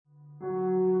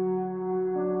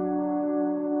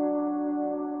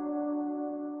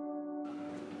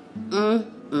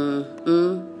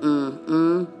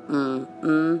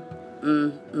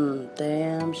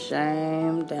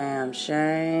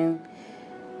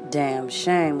damn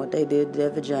shame what they did to their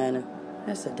vagina.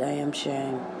 That's a damn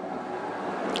shame.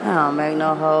 I don't make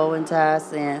no whole entire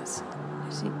sense.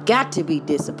 You got to be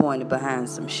disappointed behind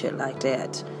some shit like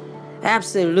that.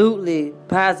 Absolutely,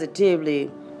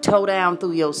 positively, toe down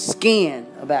through your skin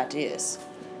about this.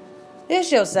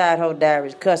 This your Side Hoe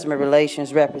Diaries customer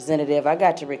relations representative. I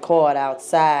got to record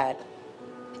outside,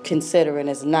 considering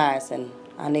it's nice and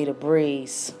I need a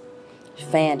breeze.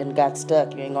 Fan and got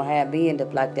stuck. You ain't gonna have me end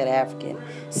up like that African,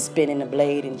 spinning the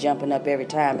blade and jumping up every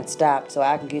time it stopped so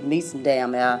I can get me some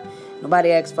damn air. Nobody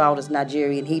asked for all this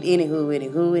Nigerian heat.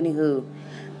 Anywho.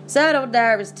 Side Hoe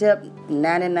Diaries tip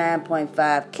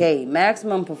 99.5K.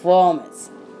 Maximum performance.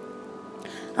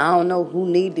 I don't know who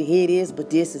need to hear this, but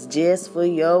this is just for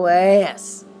your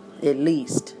ass. At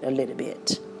least a little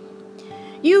bit.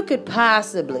 You could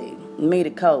possibly meet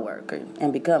a coworker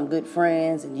and become good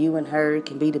friends, and you and her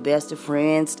can be the best of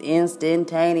friends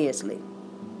instantaneously.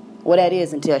 Well, that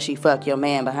is until she fuck your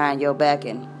man behind your back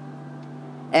and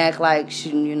act like she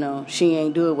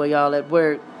ain't do it while y'all at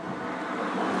work.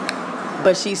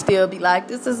 But she still be like,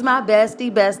 this is my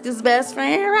bestie, bestest best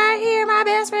friend right here, my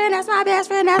best friend, that's my best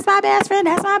friend, that's my best friend,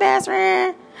 that's my best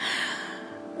friend.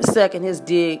 Sucking his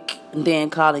dick and then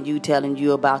calling you, telling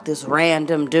you about this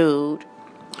random dude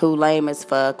who lame as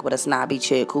fuck with a snobby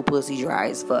chick who pussy dry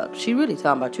as fuck. She really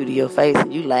talking about you to your face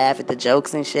and you laugh at the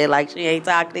jokes and shit like she ain't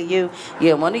talking to you.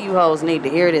 Yeah, one of you hoes need to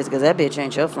hear this because that bitch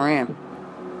ain't your friend.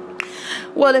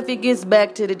 Well, if it gets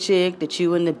back to the chick that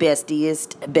you and the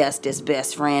bestest,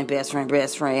 best friend,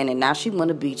 and now she want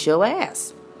to beat your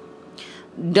ass.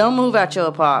 Don't move out your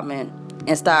apartment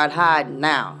and start hiding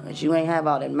now, as you ain't have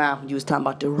all that mouth when you was talking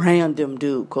about the random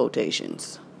dude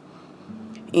quotations.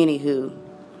 Anywho,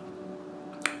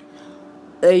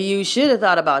 you should have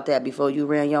thought about that before you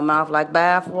ran your mouth like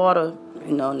bath water.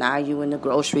 Now you in the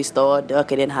grocery store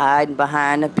ducking and hiding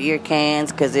behind the beer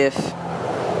cans, because if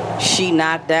she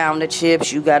knocked down the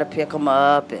chips, you gotta pick them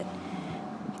up, and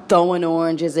throwing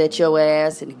oranges at your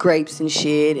ass and grapes and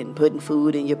shit and putting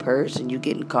food in your purse, and you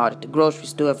getting caught at the grocery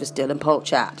store for stealing pork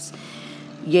chops.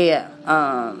 Yeah,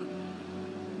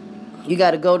 you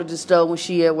gotta go to the store when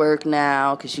she at work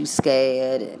now because you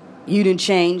scared, and you done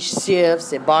changed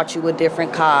shifts and bought you a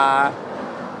different car.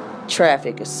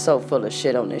 Traffic is so full of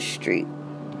shit on this street.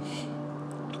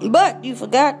 But you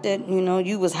forgot that,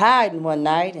 you was hiding one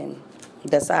night and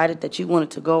decided that you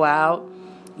wanted to go out,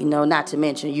 not to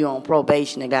mention you on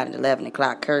probation and got an 11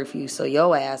 o'clock curfew, so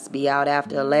your ass be out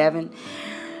after 11,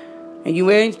 and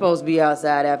you ain't supposed to be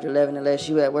outside after 11 unless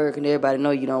you at work, and everybody know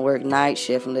you don't work night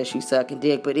shift unless you sucking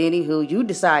dick. But anywho, you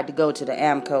decide to go to the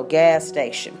Amco gas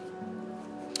station,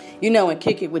 and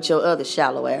kick it with your other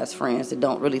shallow ass friends that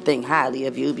don't really think highly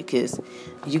of you because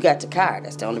you got the car.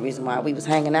 That's the only reason why we was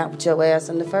hanging out with your ass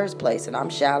in the first place. And I'm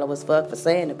shallow as fuck for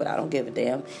saying it, but I don't give a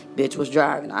damn. Bitch was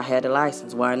driving. I had a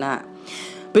license. Why not?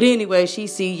 But anyway, she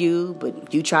see you,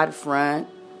 but you try to front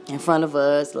in front of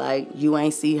us like you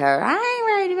ain't see her. I ain't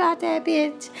worried about that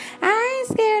bitch. I ain't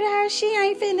scared of her. She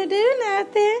ain't finna do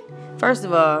nothing. First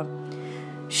of all,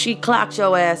 she clocked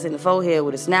your ass in the forehead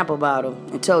with a Snapple bottle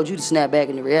and told you to snap back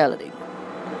into reality.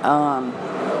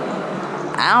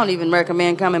 I don't even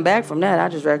recommend coming back from that. I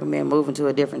just recommend moving to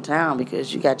a different town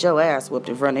because you got your ass whooped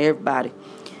in front of everybody.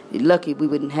 You're lucky we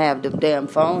wouldn't have them damn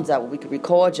phones out where we could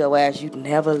record your ass. You'd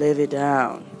never live it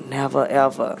down. Never,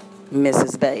 ever,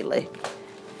 Mrs. Bailey.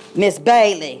 Miss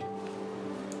Bailey.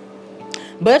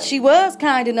 But she was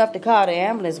kind enough to call the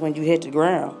ambulance when you hit the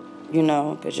ground.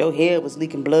 Because your head was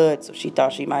leaking blood, so she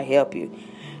thought she might help you.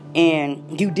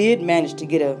 And you did manage to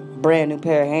get a brand new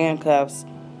pair of handcuffs,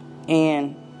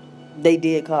 and they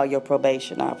did call your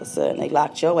probation officer, and they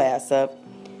locked your ass up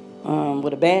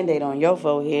with a Band-Aid on your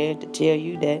forehead to tell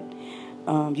you that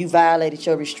you violated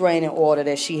your restraining order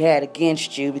that she had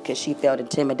against you because she felt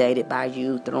intimidated by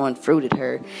you throwing fruit at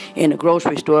her in the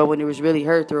grocery store when it was really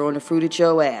her throwing the fruit at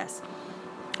your ass.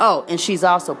 Oh, and she's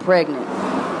also pregnant.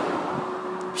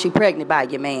 She pregnant by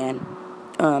your man,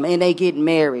 and they getting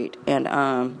married,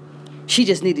 and she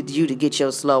just needed you to get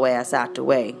your slow ass out the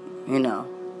way,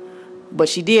 But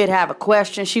she did have a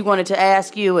question she wanted to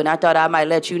ask you, and I thought I might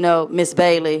let you know, Miss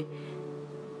Bailey,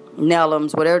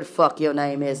 Nellums, whatever the fuck your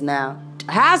name is now.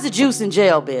 How's the juice in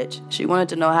jail, bitch? She wanted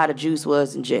to know how the juice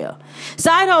was in jail.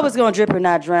 Side hoe is gonna drip and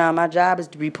not drown. My job is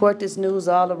to report this news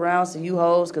all around so you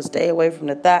hoes can stay away from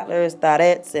the thottlers,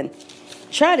 thotettes, and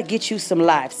try to get you some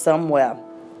life somewhere.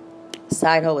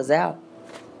 Side hoe is out.